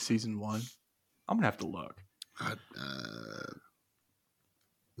in season 1? I'm gonna have to look.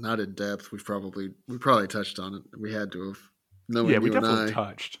 Not in depth. We probably touched on it. We had to have. Yeah, we definitely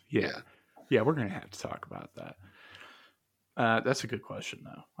touched. Yeah, we're gonna have to talk about that. That's a good question,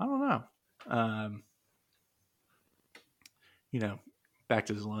 though. I don't know. Back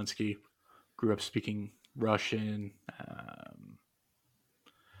to Zelensky. Grew up speaking Russian.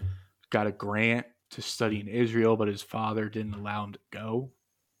 Got a grant to study in Israel, but his father didn't allow him to go.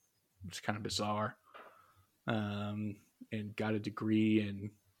 It's kind of bizarre. And got a degree, and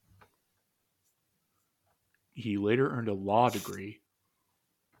he later earned a law degree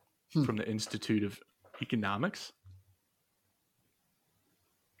from the Institute of Economics,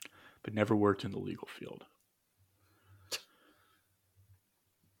 but never worked in the legal field.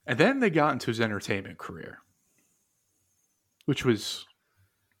 And then they got into his entertainment career, which was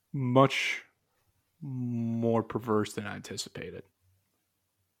much more perverse than I anticipated.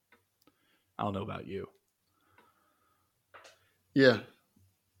 I don't know about you. Yeah.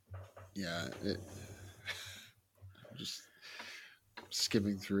 I'm just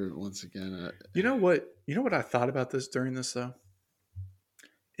skimming through it once again. You know what I thought about this during this, though?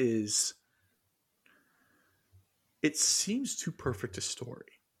 Is it seems too perfect a story.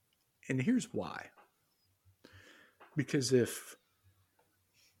 And here's why. Because if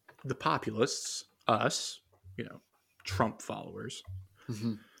the populists, us, Trump followers,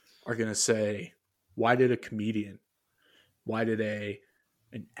 are going to say, why did a comedian, why did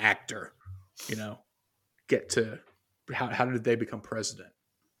an actor, get to, how did they become president?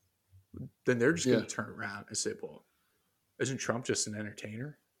 Then they're just going to turn around and say, well, isn't Trump just an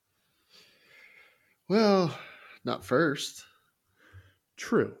entertainer? Well, not first.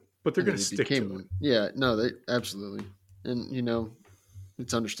 True, but they're going to stick to it. Yeah, no, they absolutely. And,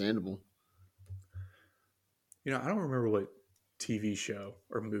 it's understandable. I don't remember what TV show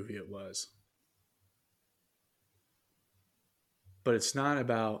or movie it was. But it's not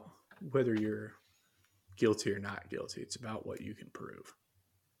about whether you're guilty or not guilty. It's about what you can prove.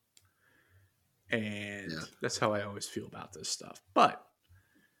 And that's how I always feel about this stuff. But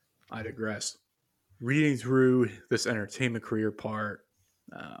I digress. Reading through this entertainment career part,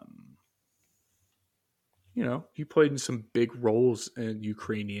 he played in some big roles in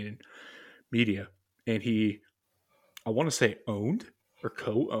Ukrainian media. And he, I want to say, owned or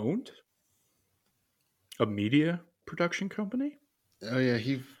co-owned a media production company. Oh, yeah.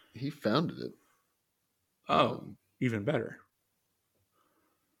 He founded it. Oh, even better.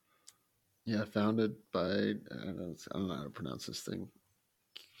 Yeah, founded by, I don't know how to pronounce this thing.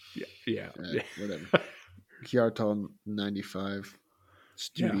 Yeah. Whatever. Kjartal 95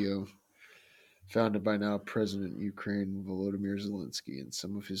 studio. Yeah. Founded by now President of Ukraine Volodymyr Zelensky and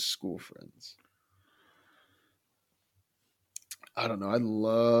some of his school friends. I don't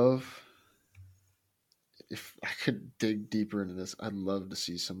know. If I could dig deeper into this, I'd love to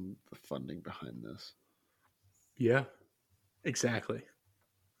see some of the funding behind this. Yeah, exactly.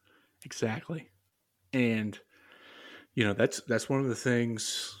 And, that's one of the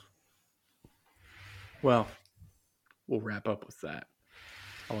things. Well, we'll wrap up with that.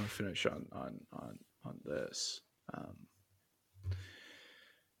 I want to finish on this.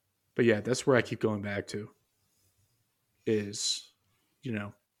 But yeah, that's where I keep going back to is,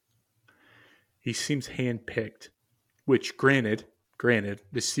 he seems handpicked, which granted,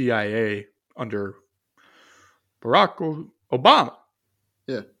 the CIA under Barack Obama.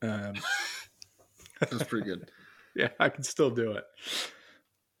 Yeah. That's pretty good. Yeah, I can still do it.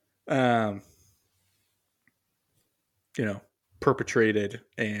 Perpetrated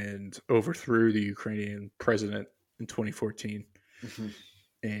and overthrew the Ukrainian president in 2014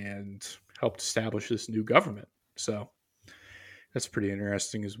 and helped establish this new government. So that's pretty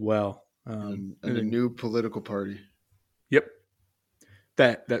interesting as well. And a new political party. Yep.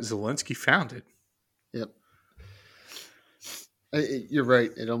 That Zelensky founded. Yep. You're right.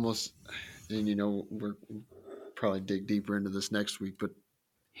 It almost, and we're probably dig deeper into this next week, but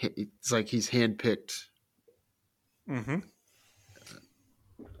it's like he's handpicked. Mm-hmm.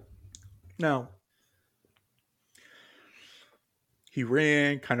 Now, he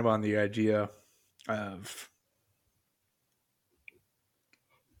ran kind of on the idea of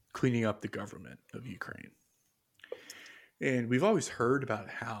cleaning up the government of Ukraine. And we've always heard about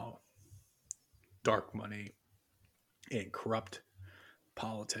how dark money and corrupt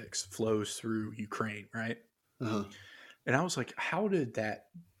politics flows through Ukraine, right? Uh-huh. And I was like, how did that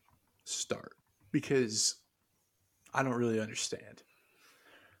start? Because I don't really understand.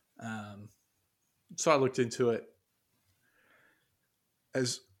 So I looked into it.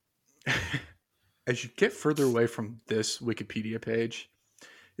 As as you get further away from this Wikipedia page,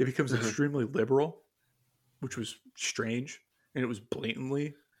 it becomes Uh-huh. extremely liberal, which was strange, and it was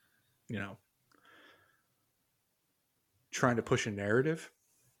blatantly, trying to push a narrative.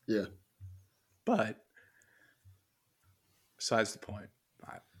 Yeah. But besides the point,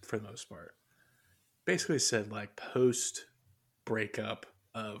 for the most part, basically said like post breakup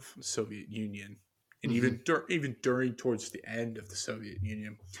of Soviet Union, and Mm-hmm. even during towards the end of the Soviet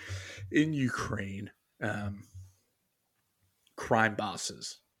Union in Ukraine, crime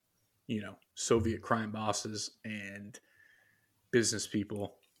bosses, Soviet crime bosses and business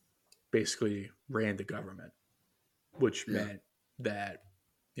people basically ran the government, which Yeah. meant that,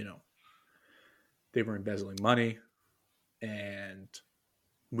 you know, they were embezzling money and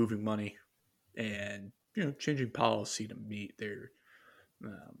moving money and, changing policy to meet their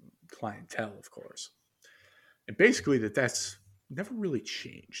clientele, of course. And basically that's never really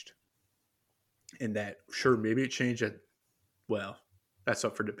changed. And that, sure, maybe it changed at, well, that's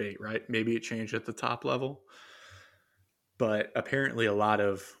up for debate, right? Maybe it changed at the top level. But apparently a lot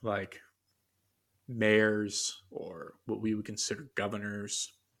of like mayors or what we would consider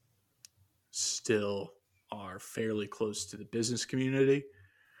governors still are fairly close to the business community,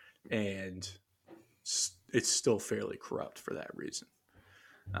 and it's still fairly corrupt for that reason.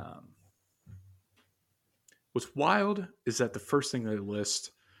 Um, what's wild is that the first thing they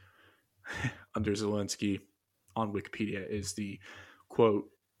list under Zelensky on Wikipedia is the quote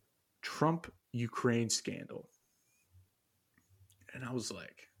Trump Ukraine scandal. And I was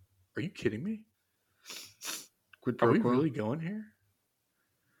like, are you kidding me? Quid Are pro we quo. really going here?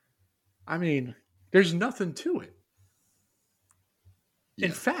 I mean, there's nothing to it. Yeah.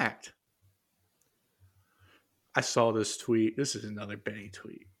 In fact, I saw this tweet. This is another Benny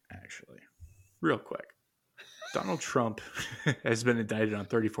tweet, actually. Real quick. Donald Trump has been indicted on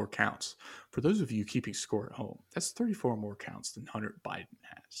 34 counts. For those of you keeping score at home, that's 34 more counts than Hunter Biden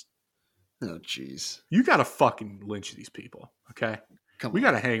has. Oh, jeez. You got to fucking lynch these people, okay? Come We on.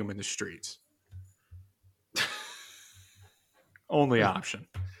 got to hang them in the streets. Only option.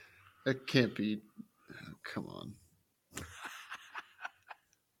 That can't be. Oh, come on.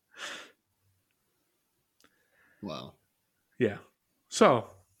 Wow. Yeah. So,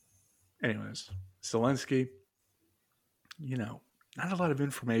 anyways, Zelensky, not a lot of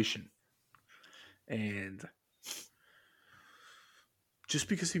information. And just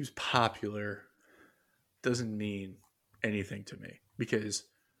because he was popular doesn't mean anything to me, because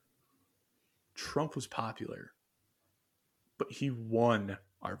Trump was popular, but he won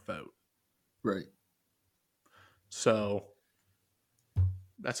our vote. Right. So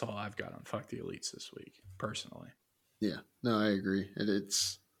that's all I've got on Fuck the Elites this week, personally. Yeah. No, I agree.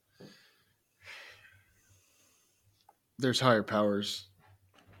 It's there's higher powers.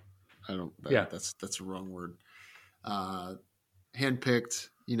 I don't. Yeah. That's a wrong word. Handpicked.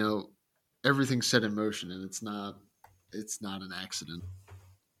 Everything's set in motion, and it's not an accident.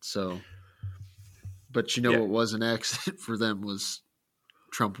 So, but Yeah. what was an accident for them was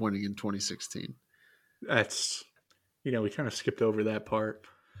Trump winning in 2016. That's, we kind of skipped over that part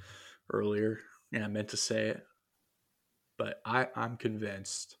earlier, and I meant to say it, but I'm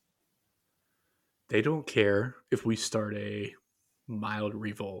convinced they don't care if we start a mild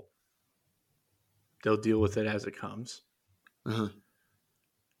revolt. They'll deal with it as it comes. Uh-huh.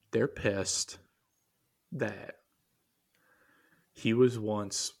 They're pissed that he was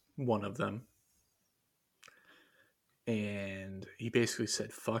once one of them, and he basically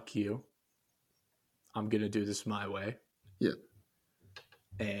said, fuck you, I'm going to do this my way. Yeah.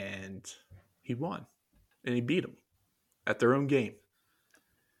 And he won. And he beat them at their own game.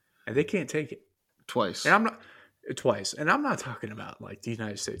 And they can't take it. Twice. And I'm not talking about like the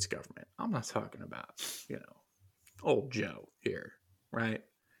United States government. I'm not talking about, old Joe here, right?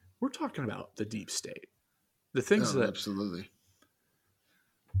 We're talking about the deep state. The things that absolutely.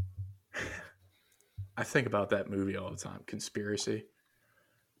 I think about that movie all the time, Conspiracy.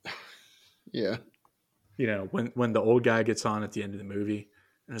 Yeah. When the old guy gets on at the end of the movie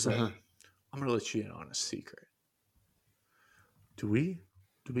and is like, Uh-huh. I'm going to let you in on a secret. Do we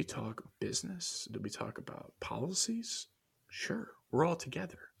talk business? Do we talk about policies? Sure, we're all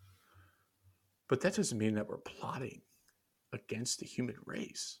together. But that doesn't mean that we're plotting against the human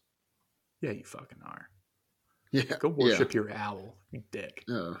race. Yeah, you fucking are. Yeah. Go worship your owl, you dick.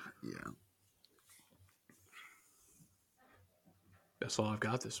 Oh, yeah. That's all I've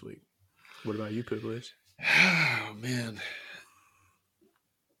got this week. What about you, Publius? Oh, man.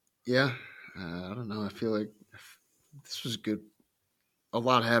 Yeah. I don't know. I feel like this was good. a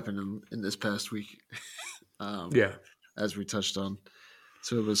lot happened in this past week. Yeah. As we touched on.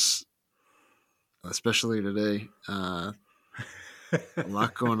 So it was, especially today, a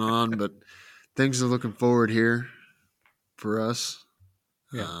lot going on, but things are looking forward here for us.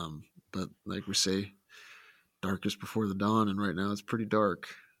 Yeah. But like we say, darkest before the dawn, and right now it's pretty dark.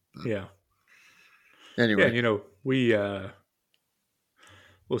 But Yeah. anyway. Yeah, and, you know, we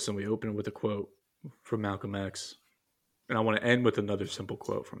opened with a quote from Malcolm X, and I want to end with another simple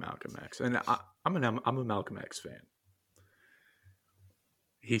quote from Malcolm X. And I'm a Malcolm X fan.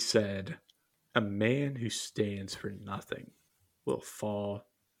 He said, "A man who stands for nothing will fall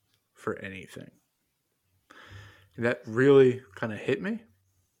for anything." And that really kind of hit me.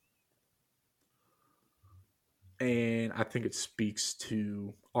 And I think it speaks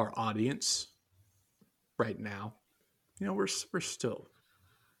to our audience right now. You know, we're still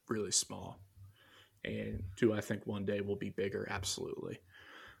really small. And do I think one day we'll be bigger? Absolutely.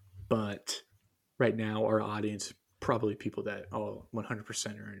 But right now, our audience, probably people that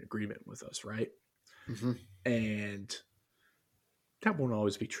 100% are in agreement with us, right? Mm-hmm. And that won't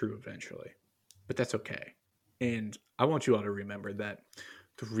always be true eventually, but that's okay. And I want you all to remember that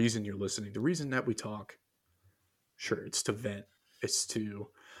the reason you're listening, the reason that we talk, sure, it's to vent, it's to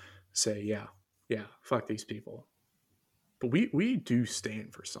say, yeah, fuck these people. But we do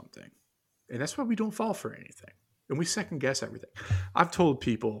stand for something. And that's why we don't fall for anything. And we second guess everything. I've told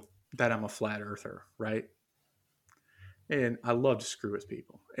people that I'm a flat earther, right? And I love to screw with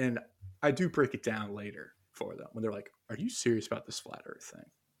people. And I do break it down later for them when they're like, "Are you serious about this flat earth thing?"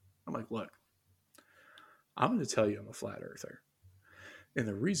 I'm like, "Look, I'm going to tell you I'm a flat earther. And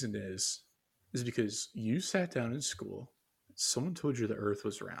the reason is because you sat down in school, someone told you the earth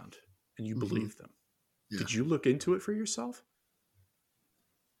was round, and you believed them. Yeah. Did you look into it for yourself?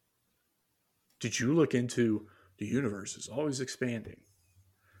 Did you look into the universe is always expanding?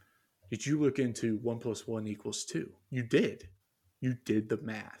 Did you look into 1 + 1 = 2? You did. You did the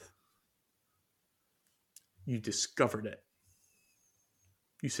math. You discovered it.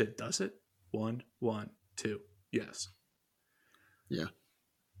 You said, does it? 1, 1, 2. Yes. Yeah.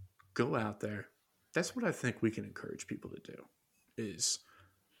 Go out there. That's what I think we can encourage people to do, is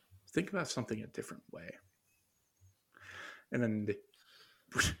think about something a different way. And then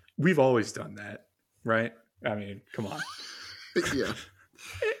we've always done that, right? I mean, come on. Yeah.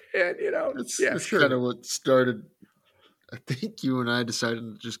 And, you know, That's sure. kind of what started. I think you and I decided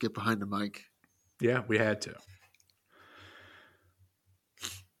to just get behind the mic. Yeah, we had to.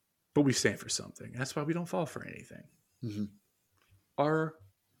 But we stand for something. That's why we don't fall for anything. Mm-hmm.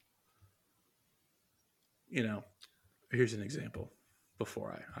 Here's an example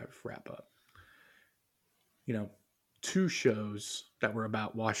before I wrap up. 2 shows that were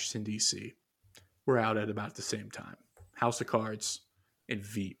about Washington, D.C. were out at about the same time. House of Cards and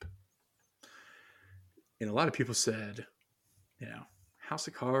Veep. And a lot of people said, House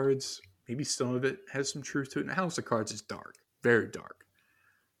of Cards, maybe some of it has some truth to it. And House of Cards is dark, very dark.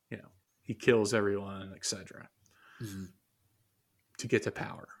 He kills everyone, etc. Mm-hmm. to get to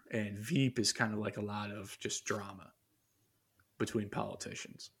power. And Veep is kind of like a lot of just drama between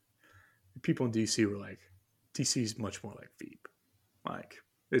politicians. People in DC were like, DC is much more like Veep. Like,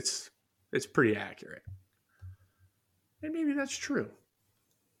 it's pretty accurate. And maybe that's true.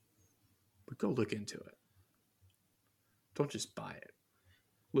 But go look into it. Don't just buy it.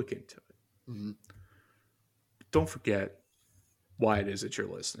 Look into it. Mm-hmm. Don't forget why it is that you're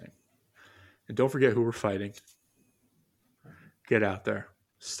listening. And don't forget who we're fighting. Get out there.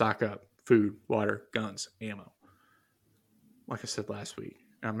 Stock up. Food, water, guns, ammo. Like I said last week.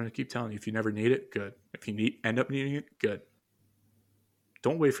 And I'm going to keep telling you, if you never need it, good. If you end up needing it, good.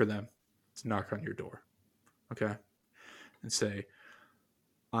 Don't wait for them to knock on your door. Okay? And say,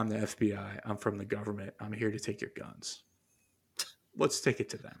 I'm the FBI. I'm from the government. I'm here to take your guns. Let's take it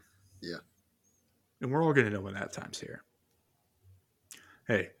to them. Yeah. And we're all going to know when that time's here.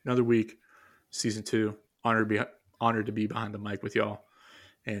 Hey, another week. Season 2. Honored to be behind the mic with y'all.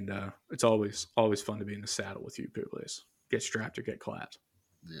 And it's always fun to be in the saddle with you, Publius. Get strapped or get clapped.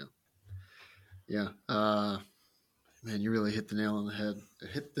 Yeah. Yeah. Man, you really hit the nail on the head.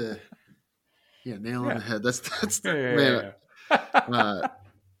 Nail on the head. That's man.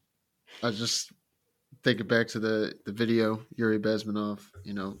 I was just thinking back to the video, Yuri Bezmenov,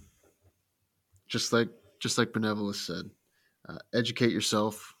 just like Benevolus said, educate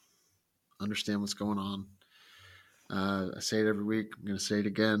yourself, understand what's going on. I say it every week. I'm going to say it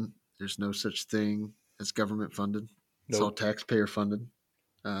again. There's no such thing as government funded. It's all taxpayer funded.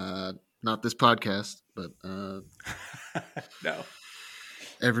 Not this podcast, but no.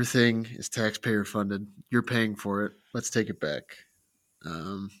 Everything is taxpayer funded. You're paying for it. Let's take it back.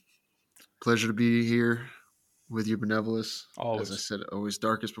 Pleasure to be here with you, Benevolus. Always. As I said, always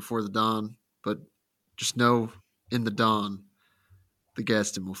darkest before the dawn, but just know in the dawn, the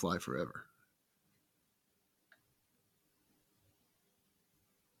Gaston will fly forever.